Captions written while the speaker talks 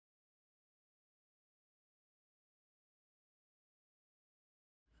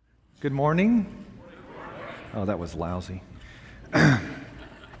Good morning. Oh, that was lousy. Try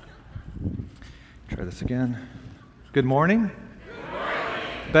this again. Good morning. Good morning.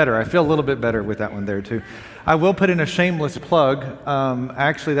 Better. I feel a little bit better with that one there too. I will put in a shameless plug.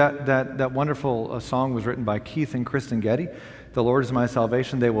 Actually, that wonderful song was written by Keith and Kristen Getty. The Lord is my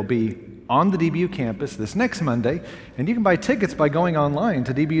salvation. They will be on the DBU campus this next Monday, and you can buy tickets by going online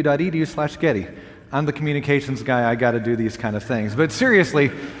to dbu.edu/Getty. I'm the communications guy. I got to do these kind of things. But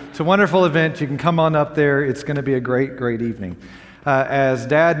seriously, it's a wonderful event. You can come on up there. It's going to be a great, great evening. As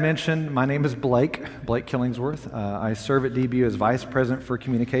Dad mentioned, my name is Blake Killingsworth. I serve at DBU as Vice President for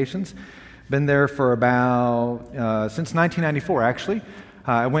Communications. Been there for about, since 1994, actually.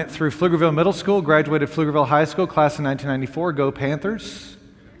 I went through Pflugerville Middle School, graduated Pflugerville High School, class of 1994. Go Panthers.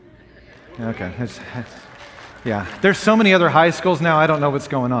 Okay. Yeah, there's so many other high schools now, I don't know what's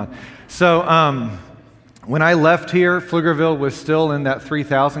going on. So when I left here, Pflugerville was still in that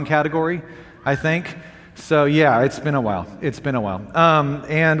 3,000 category, I think. So yeah, it's been a while.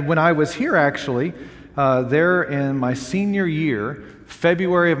 And when I was here, actually, there in my senior year,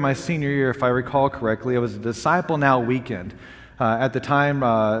 February of my senior year, if I recall correctly, it was a Disciple Now weekend. At the time,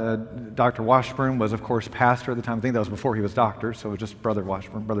 Dr. Washburn was, of course, pastor at the time. I think that was before he was doctor, so it was just Brother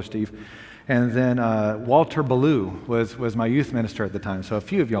Washburn, Brother Steve. And then Walter Ballou was my youth minister at the time, so a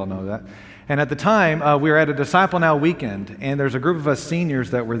few of y'all know that. And at the time, we were at a Disciple Now weekend, and there's a group of us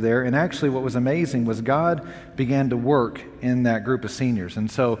seniors that were there, and actually what was amazing was God began to work in that group of seniors. And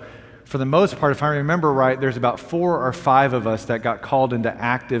so for the most part, if I remember right, there's about 4 or 5 of us that got called into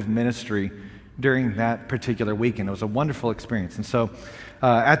active ministry during that particular weekend. It was a wonderful experience. And so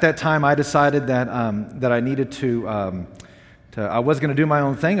at that time, I decided that I needed to I was going to do my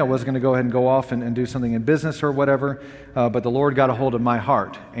own thing. I was going to go ahead and go off and do something in business or whatever. But the Lord got a hold of my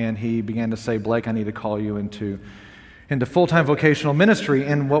heart, and He began to say, Blake, I need to call you into full-time vocational ministry.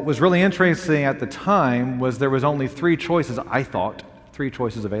 And what was really interesting at the time was there was only 3 choices, I thought, 3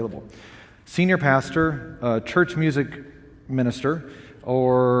 choices available. Senior pastor, church music minister,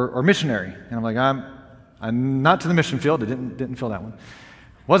 or missionary. And I'm like, I'm not to the mission field. I didn't fill that one.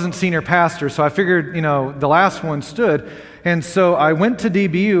 Wasn't senior pastor, so I figured, the last one stood. And so I went to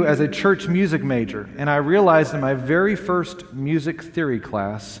DBU as a church music major, and I realized in my very first music theory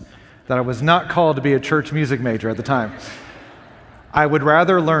class that I was not called to be a church music major at the time. I would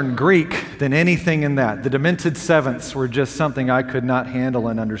rather learn Greek than anything in that. The demented sevenths were just something I could not handle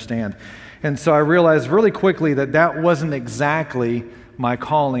and understand. And so I realized really quickly that wasn't exactly my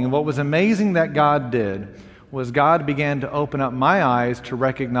calling. And what was amazing that God did was God began to open up my eyes to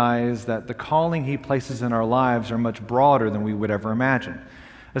recognize that the calling He places in our lives are much broader than we would ever imagine,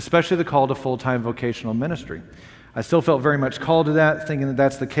 especially the call to full-time vocational ministry. I still felt very much called to that, thinking that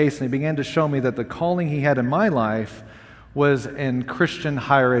that's the case, and He began to show me that the calling He had in my life was in Christian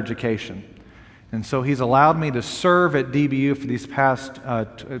higher education. And so He's allowed me to serve at DBU for these past, I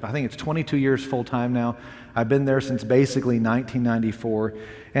think it's 22 years full-time now. I've been there since basically 1994.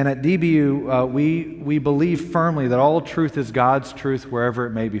 And at DBU, we believe firmly that all truth is God's truth wherever it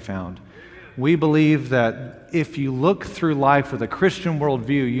may be found. We believe that if you look through life with a Christian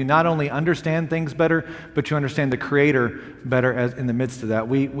worldview, you not only understand things better, but you understand the Creator better in the midst of that.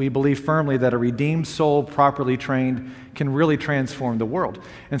 We believe firmly that a redeemed soul, properly trained, can really transform the world.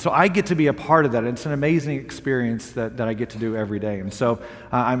 And so I get to be a part of that. It's an amazing experience that I get to do every day. And so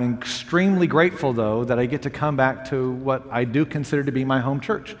I'm extremely grateful, though, that I get to come back to what I do consider to be my home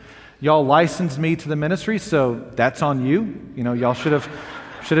church. Y'all licensed me to the ministry, so that's on you. Y'all should have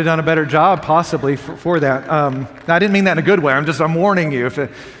done a better job possibly for that. I didn't mean that in a good way. I'm warning you. If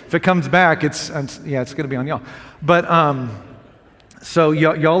it comes back, it's going to be on y'all. But so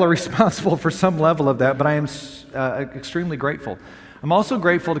y'all are responsible for some level of that. But I am extremely grateful. I'm also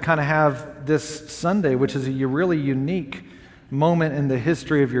grateful to kind of have this Sunday, which is a really unique moment in the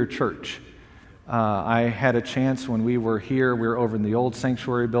history of your church. I had a chance when we were here. We were over in the old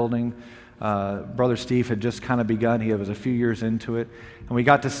sanctuary building. Brother Steve had just kind of begun. He was a few years into it. And we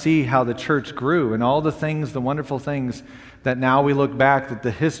got to see how the church grew and all the wonderful things that now we look back that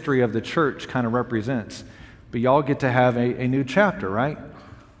the history of the church kind of represents. But y'all get to have a new chapter, right?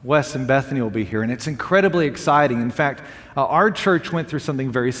 Wes and Bethany will be here, and it's incredibly exciting. In fact, our church went through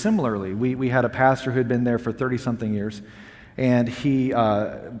something very similarly. We had a pastor who had been there for 30-something years, and he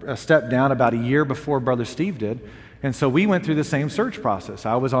stepped down about a year before Brother Steve did. And so we went through the same search process.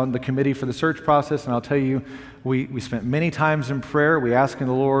 I was on the committee for the search process, and I'll tell you, we spent many times in prayer. We asking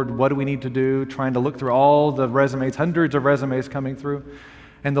the Lord, what do we need to do, trying to look through all the resumes, hundreds of resumes coming through.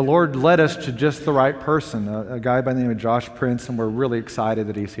 And the Lord led us to just the right person, a guy by the name of Josh Prince, and we're really excited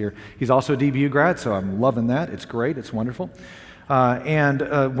that he's here. He's also a DBU grad, so I'm loving that. It's great. It's wonderful.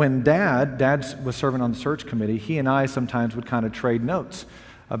 When Dad was serving on the search committee, he and I sometimes would kind of trade notes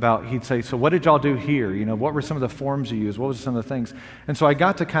about, he'd say, so what did y'all do here? You know, what were some of the forms you used? What was some of the things? And so I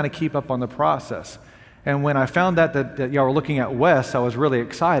got to kind of keep up on the process. And when I found that y'all were looking at Wes, I was really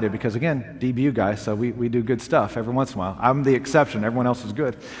excited because, again, DBU guys, so we do good stuff every once in a while. I'm the exception. Everyone else is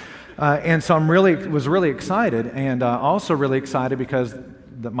good. And so was really excited, and also really excited because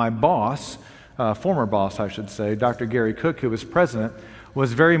my boss, former boss, I should say, Dr. Gary Cook, who was president,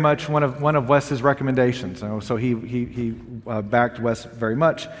 was very much one of Wes's recommendations. So he backed Wes very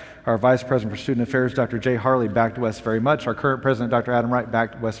much. Our Vice President for Student Affairs, Dr. Jay Harley, backed Wes very much. Our current President, Dr. Adam Wright,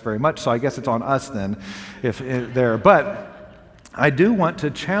 backed Wes very much. So I guess it's on us then, if there. But I do want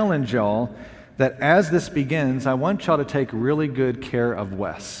to challenge y'all that as this begins, I want y'all to take really good care of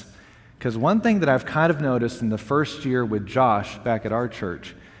Wes. Because one thing that I've kind of noticed in the first year with Josh back at our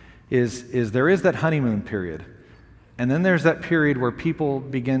church is there is that honeymoon period. And then there's that period where people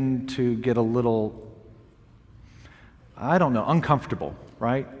begin to get a little, uncomfortable,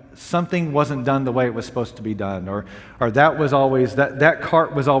 right? Something wasn't done the way it was supposed to be done, or that was always, that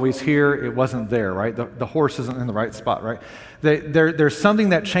cart was always here, it wasn't there, right? The horse isn't in the right spot, right? There's something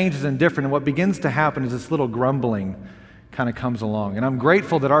that changes and different, and what begins to happen is this little grumbling kind of comes along. And I'm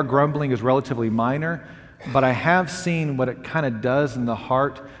grateful that our grumbling is relatively minor, but I have seen what it kind of does in the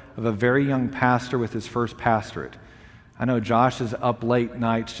heart of a very young pastor with his first pastorate. I know Josh is up late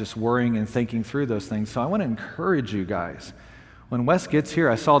nights just worrying and thinking through those things, so I want to encourage you guys. When Wes gets here,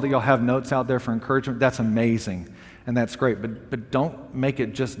 I saw that y'all have notes out there for encouragement. That's amazing, and that's great, but don't make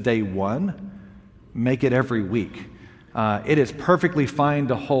it just day one. Make it every week. It is perfectly fine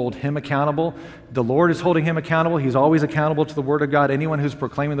to hold him accountable. The Lord is holding him accountable. He's always accountable to the Word of God. Anyone who's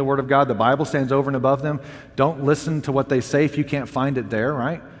proclaiming the Word of God, the Bible stands over and above them. Don't listen to what they say if you can't find it there,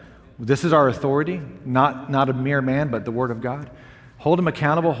 right? This is our authority, not a mere man, but the Word of God. Hold him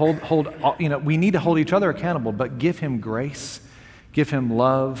accountable. We need to hold each other accountable, but give him grace, give him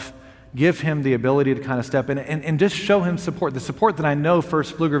love, give him the ability to kind of step in and just show him support. The support that I know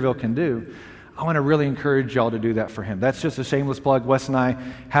First Pflugerville can do, I want to really encourage y'all to do that for him. That's just a shameless plug. Wes and I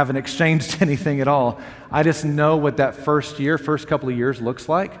haven't exchanged anything at all. I just know what that first couple of years looks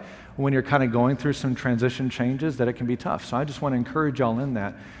like when you're kind of going through some transition changes, that it can be tough. So I just want to encourage y'all in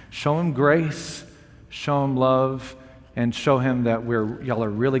that. Show him grace, show him love, and show him that y'all are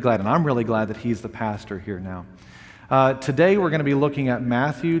really glad, and I'm really glad that he's the pastor here now. Today we're going to be looking at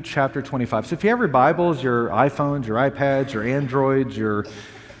Matthew chapter 25. So if you have your Bibles, your iPhones, your iPads, your Androids, your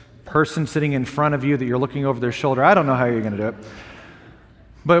person sitting in front of you that you're looking over their shoulder, I don't know how you're going to do it.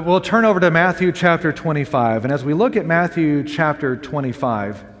 But we'll turn over to Matthew chapter 25. And as we look at Matthew chapter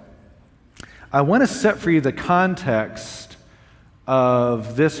 25, I want to set for you the context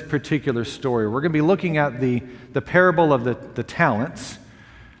of this particular story. We're going to be looking at the parable of the talents,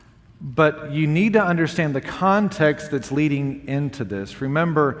 but you need to understand the context that's leading into this.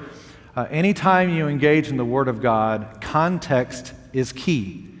 Remember, anytime you engage in the Word of God, context is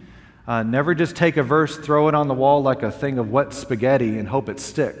key. Never just take a verse, throw it on the wall like a thing of wet spaghetti and hope it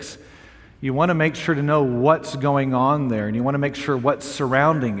sticks. You want to make sure to know what's going on there, and you want to make sure what's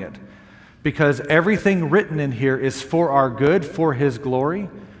surrounding it. Because everything written in here is for our good, for His glory,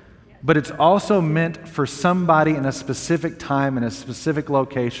 but it's also meant for somebody in a specific time, in a specific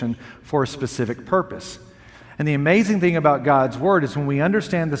location, for a specific purpose. And the amazing thing about God's Word is when we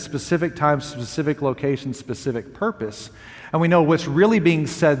understand the specific time, specific location, specific purpose, and we know what's really being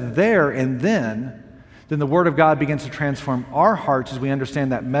said there and then the Word of God begins to transform our hearts as we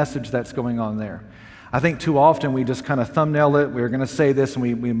understand that message that's going on there. I think too often we just kind of thumbnail it, we're going to say this, and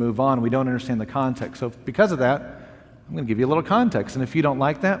we move on. We don't understand the context. So because of that, I'm going to give you a little context. And if you don't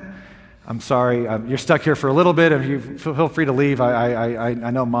like that, I'm sorry. You're stuck here for a little bit. If you feel free to leave. I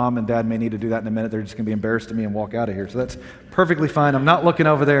know Mom and Dad may need to do that in a minute. They're just going to be embarrassed of me and walk out of here. So that's perfectly fine. I'm not looking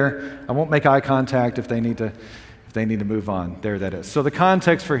over there. I won't make eye contact if they need to move on. There that is. So the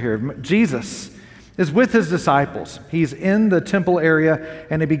context for here, Jesus is with His disciples. He's in the temple area,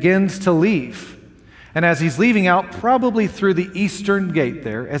 and He begins to leave. And as He's leaving out, probably through the eastern gate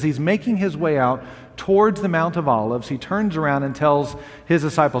there, as He's making His way out towards the Mount of Olives, He turns around and tells His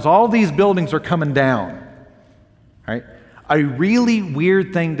disciples, all these buildings are coming down. Right? A really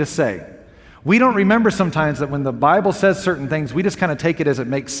weird thing to say. We don't remember sometimes that when the Bible says certain things, we just kind of take it as it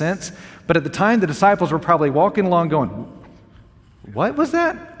makes sense. But at the time, the disciples were probably walking along going, what was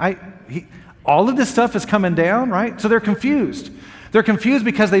that? All of this stuff is coming down, right? So they're confused. They're confused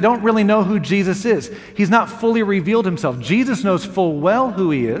because they don't really know who Jesus is. He's not fully revealed himself. Jesus knows full well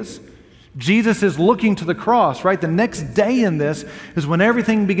who he is. Jesus is looking to the cross, right? The next day in this is when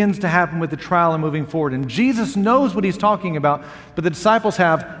everything begins to happen with the trial and moving forward. And Jesus knows what he's talking about, but the disciples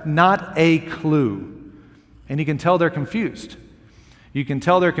have not a clue. And you can tell they're confused. You can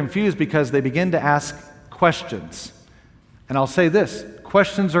tell they're confused because they begin to ask questions. And I'll say this,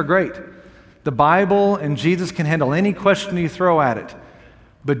 questions are great. The Bible and Jesus can handle any question you throw at it.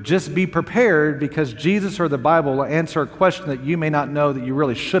 But just be prepared because Jesus or the Bible will answer a question that you may not know that you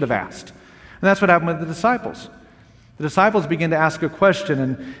really should have asked. And that's what happened with the disciples. The disciples begin to ask a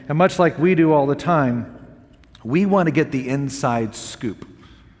question, and much like we do all the time, we want to get the inside scoop.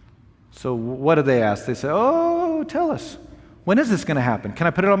 So what do they ask? They say, oh, tell us. When is this going to happen? Can I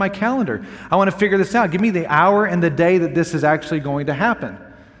put it on my calendar? I want to figure this out. Give me the hour and the day that this is actually going to happen.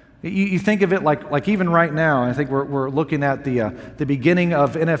 You think of it like even right now, I think we're looking at the beginning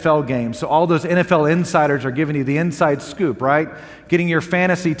of NFL games. So all those NFL insiders are giving you the inside scoop, right? Getting your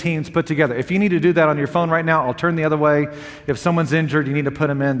fantasy teams put together. If you need to do that on your phone right now, I'll turn the other way. If someone's injured, you need to put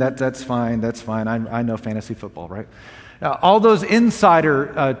them in. That's fine. That's fine. I know fantasy football, right? All those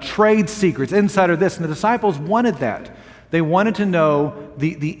insider trade secrets, insider this, and the disciples wanted that. They wanted to know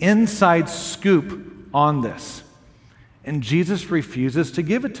the inside scoop on this. And Jesus refuses to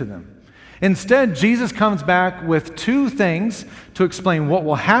give it to them. Instead, Jesus comes back with two things to explain what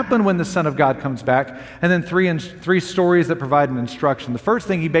will happen when the Son of God comes back, and then three stories that provide an instruction. The first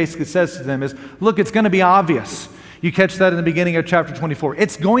thing he basically says to them is, look, it's going to be obvious. You catch that in the beginning of chapter 24.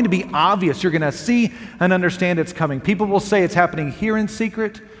 It's going to be obvious. You're going to see and understand it's coming. People will say it's happening here in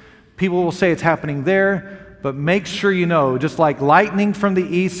secret. People will say it's happening there. But make sure you know, just like lightning from the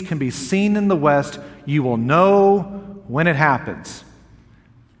east can be seen in the west, you will know when it happens.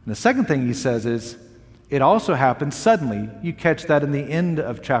 And the second thing he says is, it also happens suddenly. You catch that in the end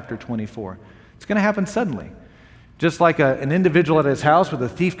of chapter 24. It's going to happen suddenly. Just like an individual at his house with a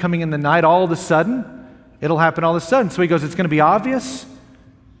thief coming in the night, all of a sudden, it'll happen all of a sudden. So he goes, it's going to be obvious,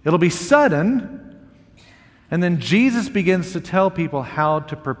 it'll be sudden, and then Jesus begins to tell people how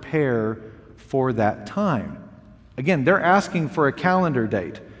to prepare for that time. Again, they're asking for a calendar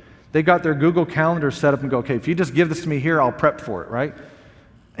date. They got their Google Calendar set up and go, okay, if you just give this to me here, I'll prep for it, right?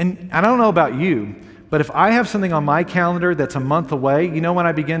 And I don't know about you, but if I have something on my calendar that's a month away, you know when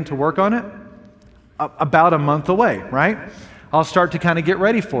I begin to work on it? About a month away, right? I'll start to kind of get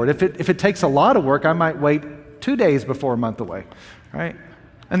ready for it. If it takes a lot of work, I might wait 2 days before a month away, right?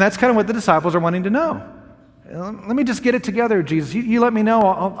 And that's kind of what the disciples are wanting to know. Let me just get it together, Jesus. You let me know.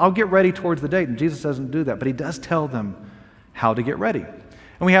 I'll get ready towards the date. And Jesus doesn't do that, but he does tell them how to get ready.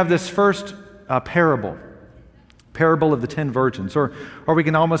 And we have this first parable of the 10 virgins, or we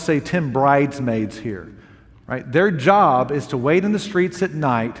can almost say 10 bridesmaids here, right? Their job is to wait in the streets at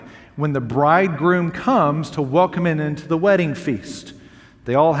night when the bridegroom comes to welcome him into the wedding feast.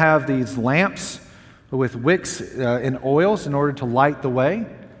 They all have these lamps with wicks and oils in order to light the way.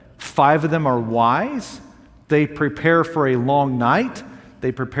 5 of them are wise. They prepare for a long night.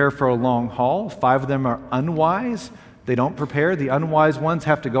 They prepare for a long haul. 5 of them are unwise. They don't prepare. The unwise ones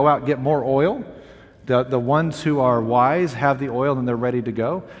have to go out and get more oil. The ones who are wise have the oil and they're ready to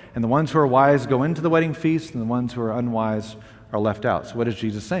go. And the ones who are wise go into the wedding feast, and the ones who are unwise are left out. So what is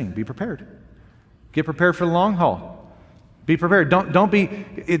Jesus saying? Be prepared. Get prepared for the long haul. Be prepared. Don't be,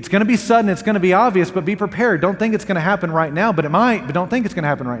 it's going to be sudden, it's going to be obvious, but be prepared. Don't think it's going to happen right now, but it might, but don't think it's going to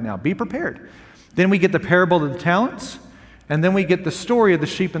happen right now. Be prepared. Then we get the parable of the talents, and then we get the story of the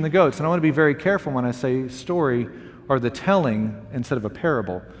sheep and the goats. And I want to be very careful when I say story or the telling instead of a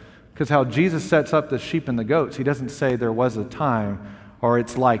parable, because how Jesus sets up the sheep and the goats, he doesn't say there was a time or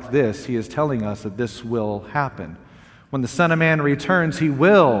it's like this. He is telling us that this will happen. When the Son of Man returns, he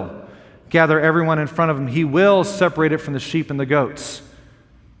will gather everyone in front of him. He will separate it from the sheep and the goats.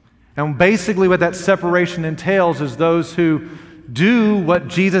 And basically what that separation entails is those who do what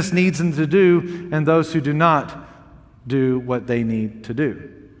Jesus needs them to do and those who do not do what they need to do.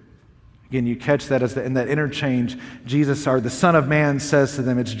 Again, you catch that as in that interchange, Jesus, or the Son of Man says to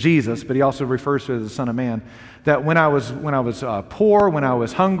them, it's Jesus, but he also refers to it as the Son of Man, that when I was poor, when I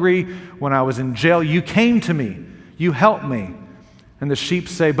was hungry, when I was in jail, you came to me, you helped me. And the sheep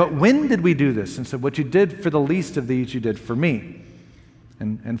say, but when did we do this? And said, what you did for the least of these, you did for me.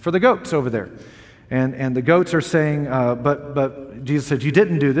 And for the goats over there. And the goats are saying, but Jesus said, you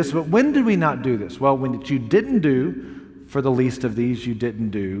didn't do this, but when did we not do this? Well, when you didn't do for the least of these, you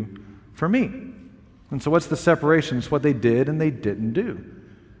didn't do for me. And so what's the separation? It's what they did and they didn't do.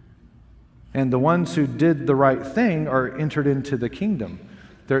 And the ones who did the right thing are entered into the kingdom.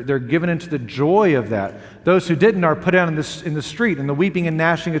 They're given into the joy of that. Those who didn't are put out in the street, in the weeping and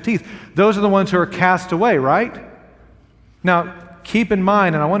gnashing of teeth. Those are the ones who are cast away, right? Now, keep in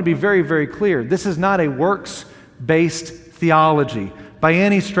mind, and I want to be very, very clear, this is not a works-based theology by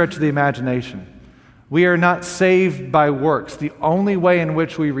any stretch of the imagination. We are not saved by works. The only way in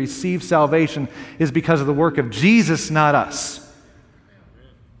which we receive salvation is because of the work of Jesus, not us.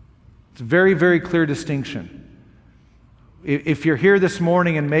 It's a very, very clear distinction. If you're here this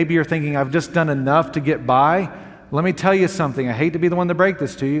morning and maybe you're thinking, I've just done enough to get by, let me tell you something. I hate to be the one to break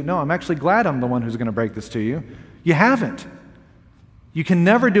this to you. No, I'm actually glad I'm the one who's going to break this to you. You haven't. You can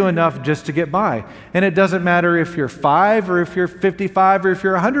never do enough just to get by. And it doesn't matter if you're 5 or if you're 55 or if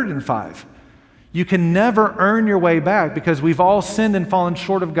you're 105. You can never earn your way back because we've all sinned and fallen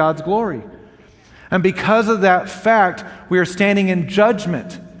short of God's glory. And because of that fact, we are standing in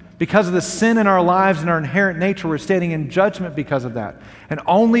judgment. Because of the sin in our lives and our inherent nature, we're standing in judgment because of that. And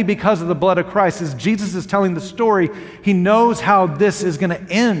only because of the blood of Christ, as Jesus is telling the story, he knows how this is going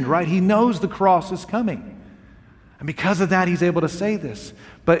to end, right? He knows the cross is coming. And because of that, he's able to say this.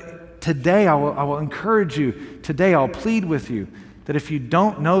 But today, I will encourage you, today I'll plead with you, that if you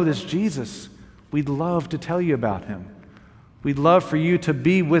don't know this Jesus, we'd love to tell you about him. We'd love for you to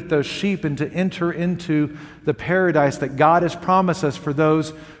be with those sheep and to enter into the paradise that God has promised us for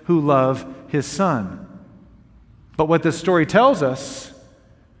those who love his Son. But what this story tells us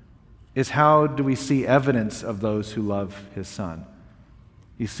is, how do we see evidence of those who love his Son?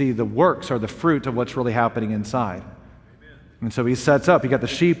 You see, the works are the fruit of what's really happening inside. And so he sets up, you got the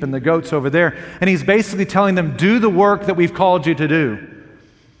sheep and the goats over there, and he's basically telling them, do the work that we've called you to do.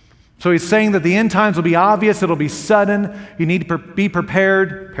 So he's saying that the end times will be obvious, it'll be sudden, you need to be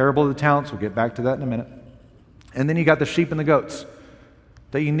prepared. Parable of the talents, we'll get back to that in a minute. And then you got the sheep and the goats,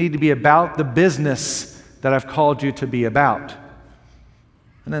 that you need to be about the business that I've called you to be about.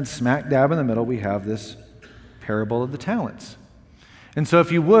 And then smack dab in the middle, we have this parable of the talents. And so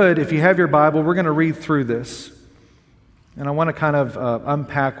if you have your Bible, we're going to read through this. And I want to kind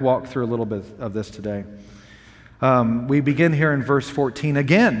of walk through a little bit of this today. We begin here in verse 14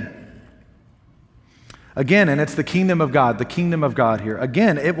 again, and it's the kingdom of God here.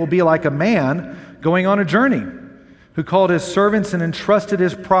 Again, it will be like a man going on a journey who called his servants and entrusted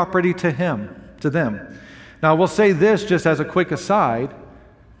his property to them. Now, we'll say this just as a quick aside.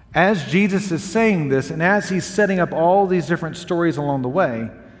 As Jesus is saying this, and as he's setting up all these different stories along the way,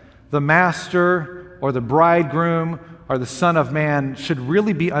 the master or the bridegroom or the Son of Man should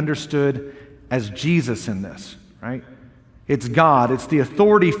really be understood as Jesus in this, right? It's God. It's the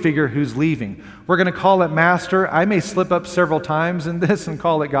authority figure who's leaving. We're going to call it master. I may slip up several times in this and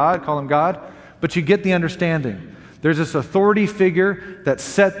call him God, but you get the understanding. There's this authority figure that's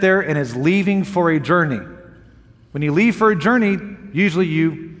set there and is leaving for a journey. When you leave for a journey, usually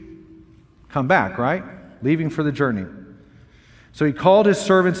you come back, right? Leaving for the journey. So he called his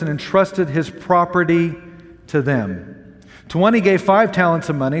servants and entrusted his property to them. To one he gave 5 talents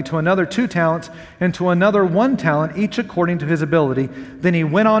of money, to another 2 talents, and to another 1 talent, each according to his ability. Then he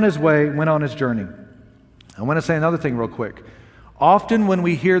went on his journey. I want to say another thing real quick. Often when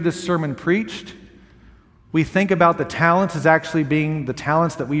we hear this sermon preached, we think about the talents as actually being the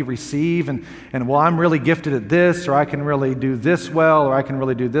talents that we receive, and well, I'm really gifted at this, or I can really do this well, or I can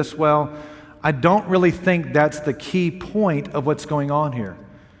really do this well. I don't really think that's the key point of what's going on here.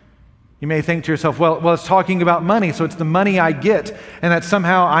 You may think to yourself, well, it's talking about money, so it's the money I get, and that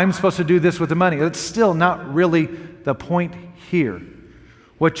somehow I'm supposed to do this with the money. That's still not really the point here.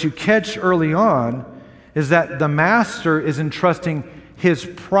 What you catch early on is that the master is entrusting his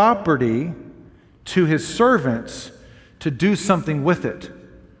property to his servants to do something with it.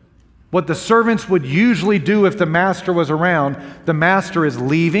 What the servants would usually do if the master was around, the master is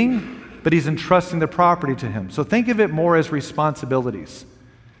leaving, but he's entrusting the property to him. So think of it more as responsibilities.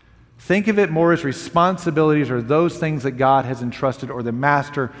 Think of it more as responsibilities, or those things that God has entrusted or the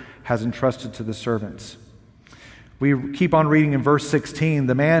master has entrusted to the servants. We keep on reading in verse 16.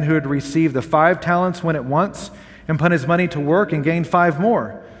 The man who had received the 5 talents went at once and put his money to work and gained 5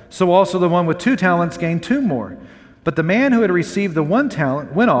 more. So also the one with 2 talents gained 2 more. But the man who had received the 1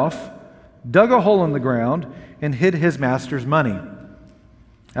 talent went off, dug a hole in the ground, and hid his master's money.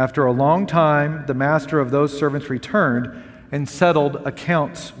 After a long time, the master of those servants returned and settled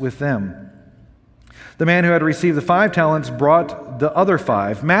accounts with them. The man who had received the 5 talents brought the other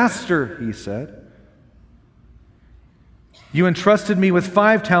 5. Master, he said, you entrusted me with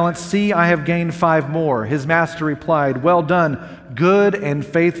 5 talents. See, I have gained 5 more. His master replied, well done, good and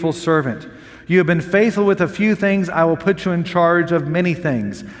faithful servant. You have been faithful with a few things. I will put you in charge of many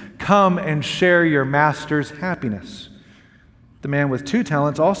things. Come and share your master's happiness. The man with 2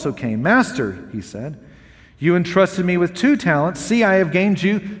 talents also came. 'Master,' he said, 'you entrusted me with 2 talents. See, I have gained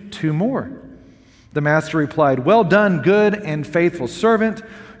you 2 more.' The master replied, 'Well done, good and faithful servant.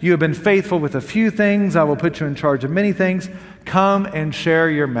 You have been faithful with a few things. I will put you in charge of many things. Come and share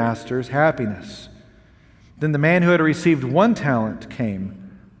your master's happiness.' Then the man who had received 1 talent came.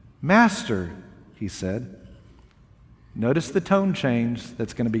 'Master,' he said." Notice the tone change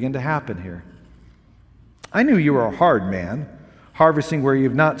that's going to begin to happen here. "I knew you were a hard man, harvesting where you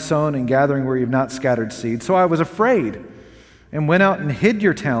have not sown and gathering where you have not scattered seed. So I was afraid and went out and hid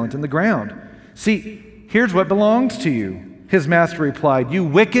your talent in the ground. See, here's what belongs to you." His master replied, "You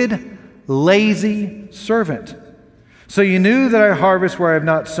wicked, lazy servant. So you knew that I harvest where I have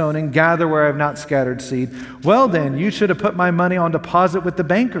not sown and gather where I have not scattered seed. Well then, you should have put my money on deposit with the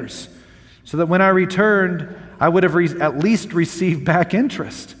bankers, so that when I returned, I would have at least received back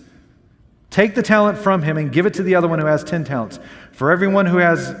interest. Take the talent from him and give it to the other one who has 10 talents. For everyone who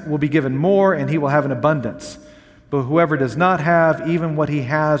has will be given more, and he will have an abundance. But whoever does not have, even what he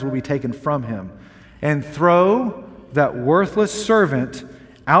has will be taken from him. And throw that worthless servant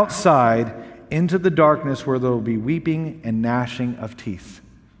outside into the darkness where there will be weeping and gnashing of teeth."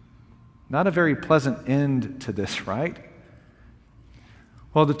 Not a very pleasant end to this, right?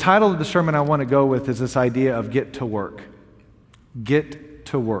 Well, the title of the sermon I want to go with is this idea of get to work. Get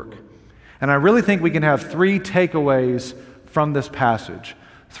to work. And I really think we can have 3 takeaways from this passage.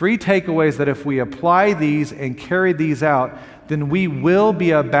 3 takeaways that if we apply these and carry these out, then we will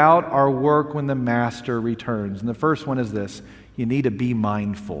be about our work when the master returns. And the first one is this: you need to be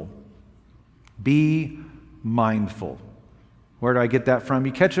mindful. Be mindful. Where do I get that from?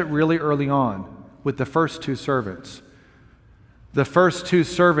 You catch it really early on with the first 2 servants. The first 2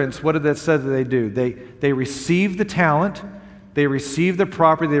 servants, what did that say that they do? They receive the talent, they receive the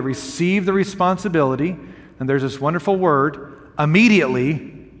property, they receive the responsibility, and there's this wonderful word,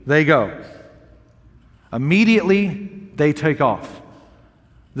 immediately they go. Immediately they take off.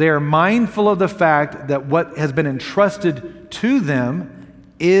 They are mindful of the fact that what has been entrusted to them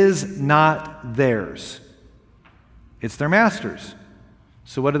is not theirs. It's their master's.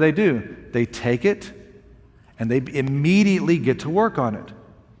 So what do? They take it and they immediately get to work on it.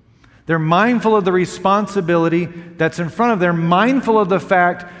 They're mindful of the responsibility that's in front of them. They're mindful of the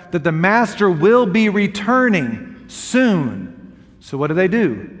fact that the master will be returning soon. So what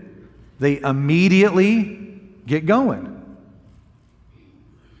do? They immediately get going.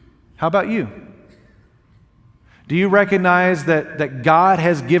 How about you? Do you recognize that God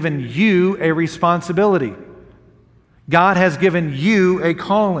has given you a responsibility? God has given you a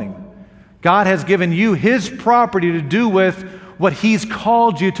calling. God has given you His property to do with what He's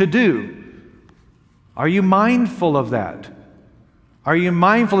called you to do. Are you mindful of that? Are you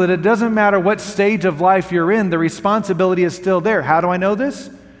mindful that it doesn't matter what stage of life you're in, the responsibility is still there? How do I know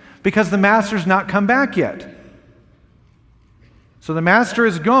this? Because the master's not come back yet. So the master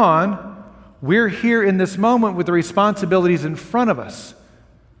is gone. We're here in this moment with the responsibilities in front of us,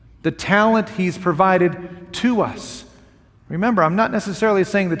 the talent He's provided to us. Remember, I'm not necessarily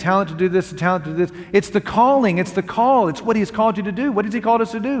saying the talent to do this, the talent to do this. It's the calling, it's the call. It's what He's called you to do. What has He called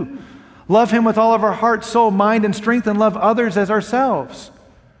us to do? Love Him with all of our heart, soul, mind, and strength, and love others as ourselves.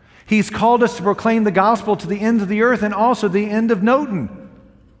 He's called us to proclaim the gospel to the ends of the earth and also the end of Noton,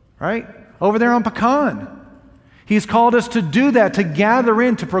 right? Over there on Pecan. He's called us to do that, to gather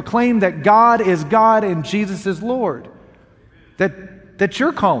in, to proclaim that God is God and Jesus is Lord. That's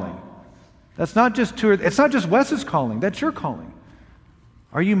your calling. It's not just Wes's calling, that's your calling.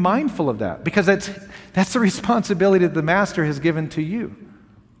 Are you mindful of that? Because that's the responsibility that the Master has given to you.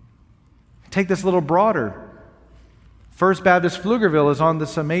 Take this a little broader. First Baptist Pflugerville is on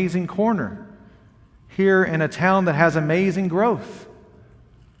this amazing corner here in a town that has amazing growth.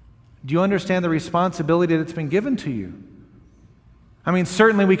 Do you understand the responsibility that's been given to you? I mean,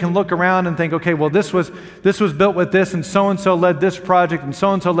 certainly we can look around and think, okay, well, this was built with this, and so led this project, and so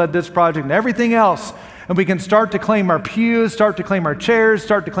led this project, and everything else. And we can start to claim our pews, start to claim our chairs,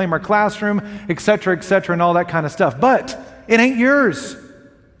 start to claim our classroom, et cetera, and all that kind of stuff. But it ain't yours. Amen.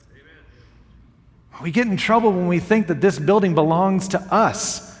 We get in trouble when we think that this building belongs to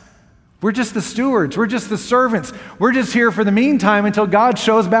us. We're just the stewards. We're just the servants. We're just here for the meantime until God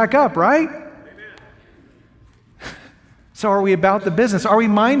shows back up, right? Amen. So are we about the business? Are we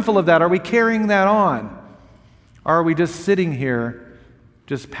mindful of that? Are we carrying that on? Or are we just sitting here,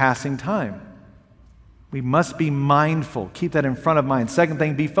 just passing time? We must be mindful. Keep that in front of mind. Second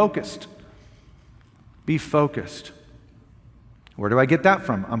thing, be focused. Be focused. Where do I get that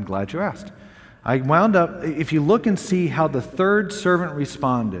from? I'm glad you asked. I wound up, if you look and see how the third servant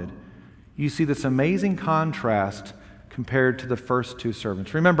responded, you see this amazing contrast compared to the first two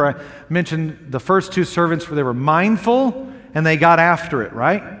servants. Remember, I mentioned the first two servants where they were mindful and they got after it,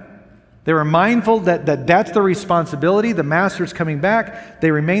 right? They were mindful that that's the responsibility. The master's coming back.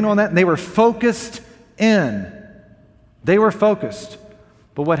 They remain on that, and they were focused in. They were focused.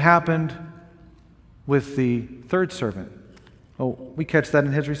 But what happened with the third servant? Oh, we catch that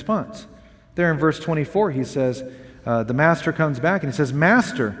in his response. There in verse 24, he says, the master comes back and he says,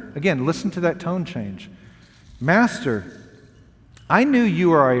 Master, again, listen to that tone change. Master, I knew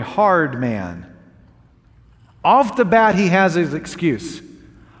you are a hard man. Off the bat, he has his excuse.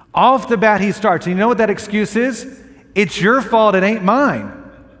 Off the bat, he starts. And you know what that excuse is? It's your fault, it ain't mine.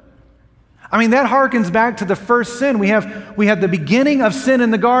 I mean, that harkens back to the first sin. We have the beginning of sin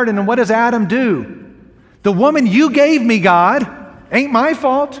in the garden, and what does Adam do? The woman you gave me, God, ain't my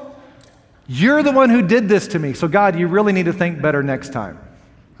fault. You're the one who did this to me. So God, you really need to think better next time.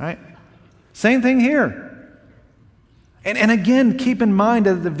 Right? Same thing here. And again, keep in mind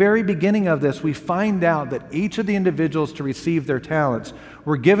that at the very beginning of this, we find out that each of the individuals to receive their talents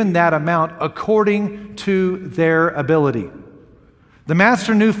were given that amount according to their ability. The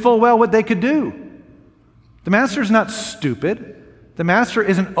master knew full well what they could do. The master's not stupid. The master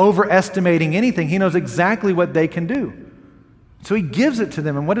isn't overestimating anything. He knows exactly what they can do. So he gives it to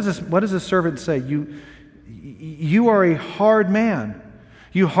them. And what does the servant say? You are a hard man.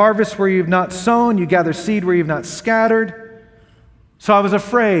 You harvest where you've not sown. You gather seed where you've not scattered. So I was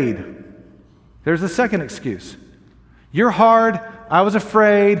afraid. There's the second excuse. You're hard. I was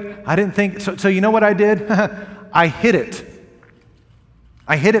afraid. I didn't think. So you know what I did? I hid it.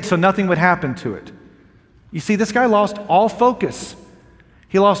 I hid it so nothing would happen to it. You see, this guy lost all focus.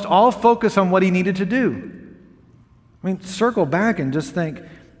 He lost all focus on what he needed to do. I mean, circle back and just think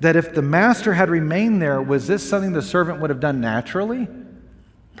that if the master had remained there, was this something the servant would have done naturally?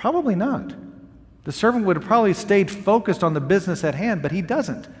 Probably not. The servant would have probably stayed focused on the business at hand, but he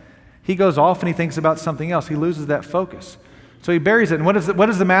doesn't. He goes off and he thinks about something else. He loses that focus. So he buries it. And what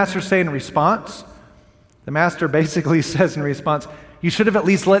does the master say in response? The master basically says in response, you should have at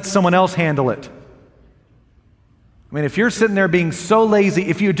least let someone else handle it. I mean, if you're sitting there being so lazy,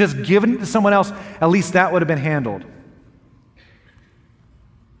 if you had just given it to someone else, at least that would have been handled.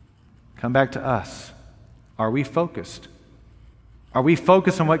 Come back to us. Are we focused? Are we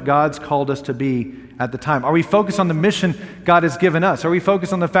focused on what God's called us to be at the time? Are we focused on the mission God has given us? Are we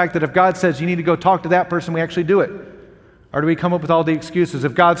focused on the fact that if God says you need to go talk to that person, we actually do it? Or do we come up with all the excuses?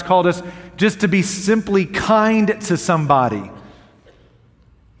 If God's called us just to be simply kind to somebody,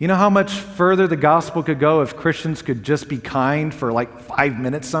 you know how much further the gospel could go if Christians could just be kind for like 5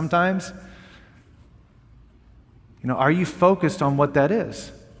 minutes sometimes? You know, are you focused on what that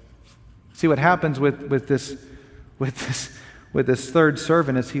is? See what happens with this third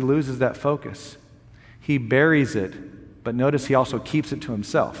servant is he loses that focus. He buries it, but notice he also keeps it to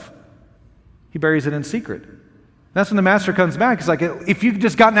himself. He buries it in secret. That's when the master comes back. He's like, if you'd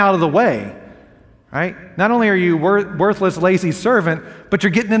just gotten out of the way, right? Not only are you worthless, lazy servant, but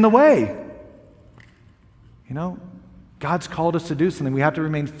you're getting in the way. You know, God's called us to do something. We have to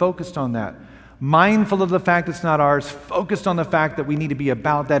remain focused on that. Mindful of the fact it's not ours, focused on the fact that we need to be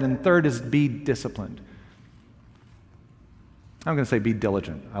about that. And third is be disciplined. I'm going to say be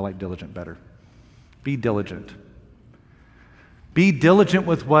diligent. I like diligent better. Be diligent. Be diligent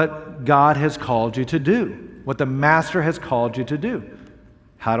with what God has called you to do, what the master has called you to do.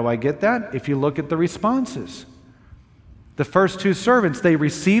 How do I get that? If you look at the responses. The first two servants, they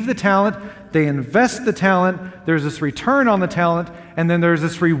receive the talent, they invest the talent, there's this return on the talent, and then there's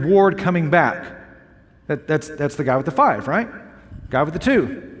this reward coming back. That's the guy with the 5, right? Guy with the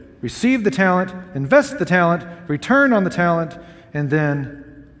 2. Receive the talent, invest the talent, return on the talent, and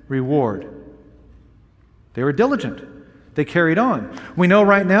then reward. They were diligent. They carried on. We know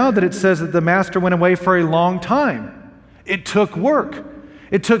right now that it says that the master went away for a long time. It took work.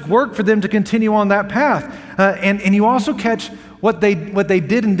 It took work for them to continue on that path. And you also catch what they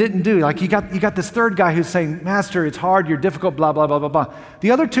did and didn't do. Like you got this third guy who's saying, Master, it's hard, you're difficult, blah, blah, blah, blah, blah.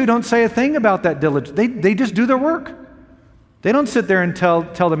 The other two don't say a thing about that diligence. They just do their work. They don't sit there and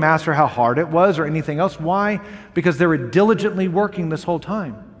tell the master how hard it was or anything else. Why? Because they were diligently working this whole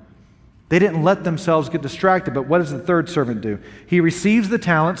time. They didn't let themselves get distracted. But what does the third servant do? He receives the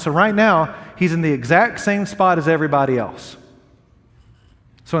talent. So right now, he's in the exact same spot as everybody else.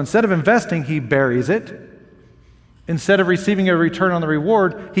 So instead of investing, he buries it. Instead of receiving a return on the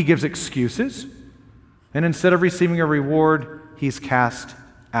reward, he gives excuses. And instead of receiving a reward, he's cast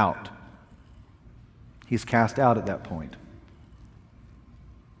out. He's cast out at that point.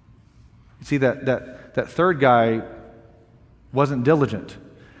 You see, that third guy wasn't diligent.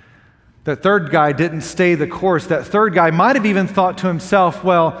 That third guy didn't stay the course. That third guy might have even thought to himself,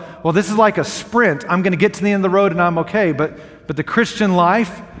 well, this is like a sprint. I'm going to get to the end of the road and I'm okay. But the Christian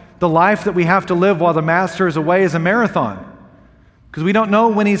life, the life that we have to live while the Master is away, is a marathon. Because we don't know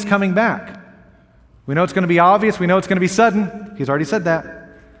when he's coming back. We know it's going to be obvious. We know it's going to be sudden. He's already said that.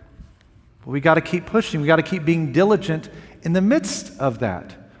 But we got to keep pushing. We got to keep being diligent in the midst of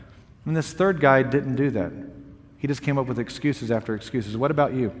that. And this third guy didn't do that. He just came up with excuses after excuses. What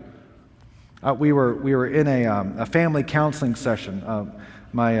about you? We were in a family counseling session.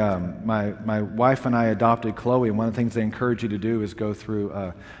 My wife and I adopted Chloe, and one of the things they encourage you to do is go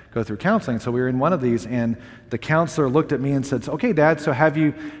through counseling. So we were in one of these, and the counselor looked at me and said, "Okay, Dad, so have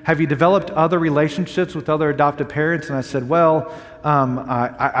you developed other relationships with other adopted parents?" And I said, "Well,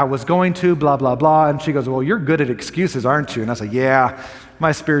 I was going to, blah, blah, blah." And she goes, "Well, you're good at excuses, aren't you?" And I said, "Yeah,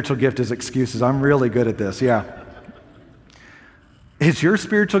 my spiritual gift is excuses. I'm really good at this, yeah." Is your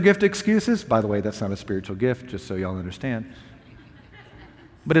spiritual gift excuses? By the way, that's not a spiritual gift, just so y'all understand.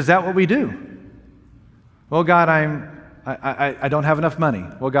 But is that what we do? Well, God, I don't have enough money.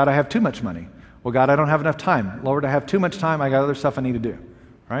 Well, God, I have too much money. Well, God, I don't have enough time. Lord, I have too much time. I got other stuff I need to do,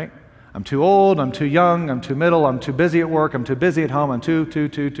 right? I'm too old. I'm too young. I'm too middle. I'm too busy at work. I'm too busy at home. I'm too,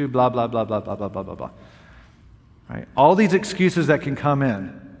 blah, blah, blah, blah, blah, blah, blah, blah, blah. Right? All these excuses that can come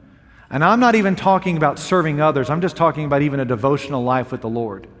in. And I'm not even talking about serving others. I'm just talking about even a devotional life with the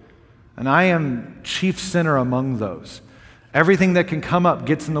Lord. And I am chief sinner among those. Everything that can come up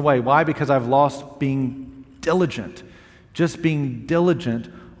gets in the way. Why? Because I've lost being diligent. Just being diligent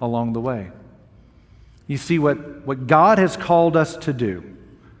along the way. You see, what God has called us to do,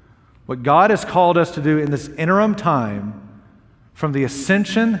 what God has called us to do in this interim time, from the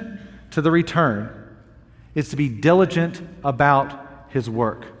ascension to the return, is to be diligent about His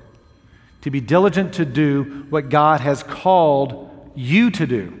work. To be diligent to do what God has called you to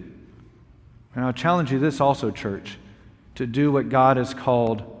do. And I'll challenge you this also, church, to do what God has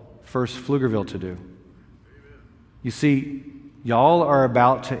called First Pflugerville to do. You see, y'all are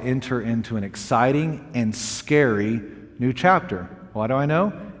about to enter into an exciting and scary new chapter. Why do I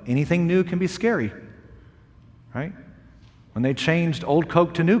know? Anything new can be scary, right? When they changed Old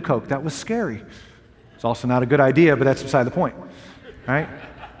Coke to New Coke, that was scary. It's also not a good idea, but that's beside the point, right?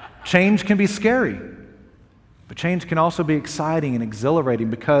 Change can be scary, but change can also be exciting and exhilarating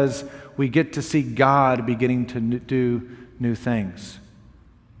because we get to see God beginning to do new things.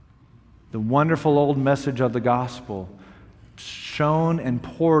 The wonderful old message of the gospel shown and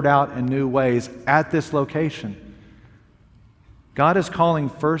poured out in new ways at this location. God is calling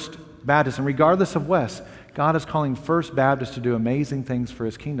First Baptist, and regardless of West, God is calling First Baptist to do amazing things for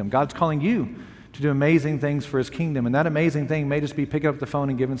His kingdom. God's calling you to do amazing things for His kingdom. And that amazing thing may just be picking up the phone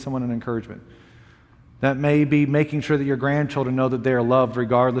and giving someone an encouragement. That may be making sure that your grandchildren know that they are loved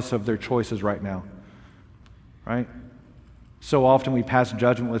regardless of their choices right now. Right? So often we pass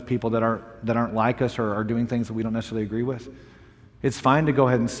judgment with people that aren't like us or are doing things that we don't necessarily agree with. It's fine to go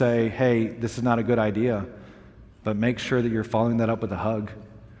ahead and say, "Hey, this is not a good idea," but make sure that you're following that up with a hug.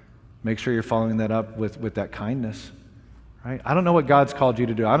 Make sure you're following that up with that kindness. Right? I don't know what God's called you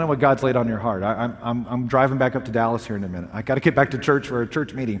to do. I don't know what God's laid on your heart. I'm driving back up to Dallas here in a minute. I got to get back to church for a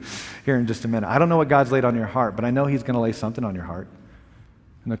church meeting here in just a minute. I don't know what God's laid on your heart, but I know He's going to lay something on your heart.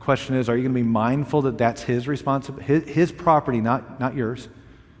 And the question is, are you going to be mindful that that's His responsibility, His property, not yours?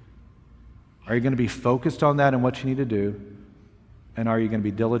 Are you going to be focused on that and what you need to do? And are you going to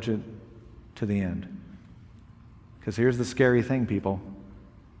be diligent to the end? Because here's the scary thing, people.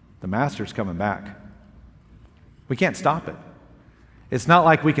 The Master's coming back. We can't stop it. It's not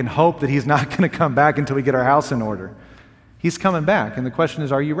like we can hope that He's not going to come back until we get our house in order. He's coming back, and the question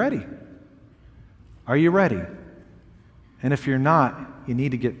is, are you ready? Are you ready? And if you're not, you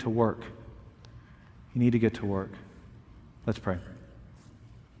need to get to work. You need to get to work. Let's pray.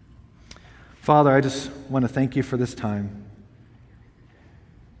 Father, I just want to thank You for this time.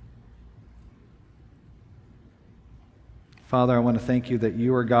 Father, I want to thank You that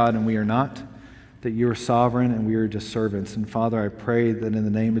You are God and we are not, that You are sovereign and we are just servants. And Father, I pray that in the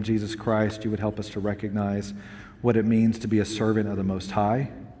name of Jesus Christ, You would help us to recognize what it means to be a servant of the Most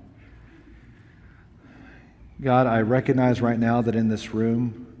High. God, I recognize right now that in this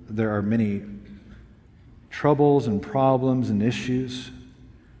room there are many troubles and problems and issues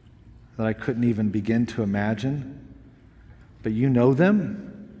that I couldn't even begin to imagine. But You know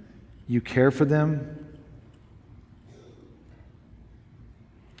them. You care for them.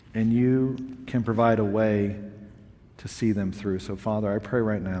 And You can provide a way to see them through. So, Father, I pray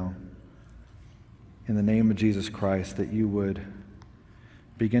right now, in the name of Jesus Christ, that You would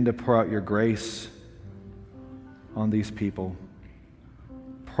begin to pour out Your grace on these people.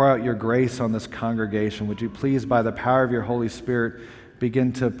 pour out your grace on this congregation. Would you please, by the power of your Holy Spirit,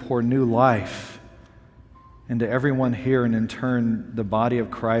 begin to pour new life into everyone here, and in turn, the body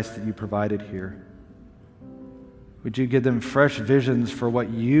of Christ that you provided here. Would you give them fresh visions for what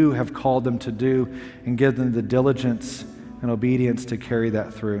you have called them to do, and give them the diligence and obedience to carry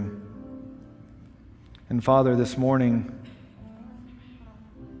that through. And Father, this morning,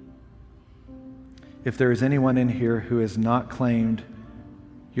 if there is anyone in here who has not claimed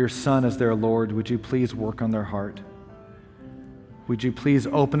your Son as their Lord, would you please work on their heart? Would you please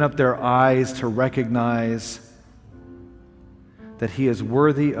open up their eyes to recognize that He is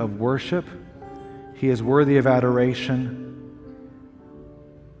worthy of worship, He is worthy of adoration,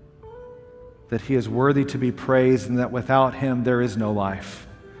 that He is worthy to be praised, and that without Him there is no life.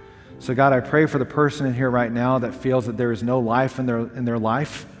 So God, I pray for the person in here right now that feels that there is no life in their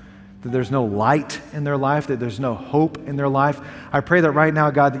life, that there's no light in their life, that there's no hope in their life. I pray that right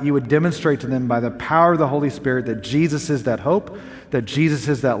now, God, that you would demonstrate to them by the power of the Holy Spirit that Jesus is that hope, that Jesus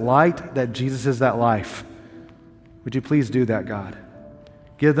is that light, that Jesus is that life. Would you please do that, God?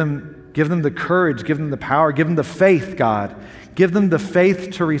 Give them the courage, give them the power, give them the faith, God. Give them the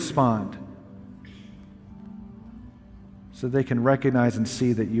faith to respond, so they can recognize and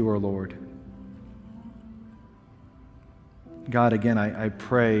see that you are Lord. God, again, I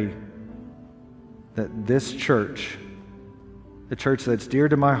pray that this church, the church that's dear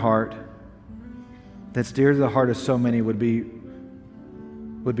to my heart, that's dear to the heart of so many, would be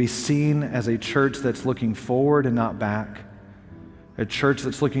seen as a church that's looking forward and not back, a church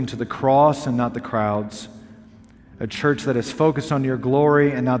that's looking to the cross and not the crowds, a church that is focused on your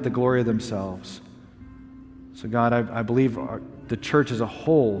glory and not the glory of themselves. So God, I believe the church as a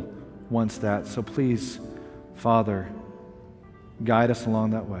whole wants that. So please, Father, guide us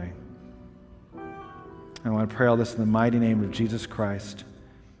along that way. I want to pray all this in the mighty name of Jesus Christ.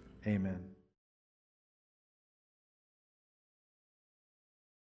 Amen.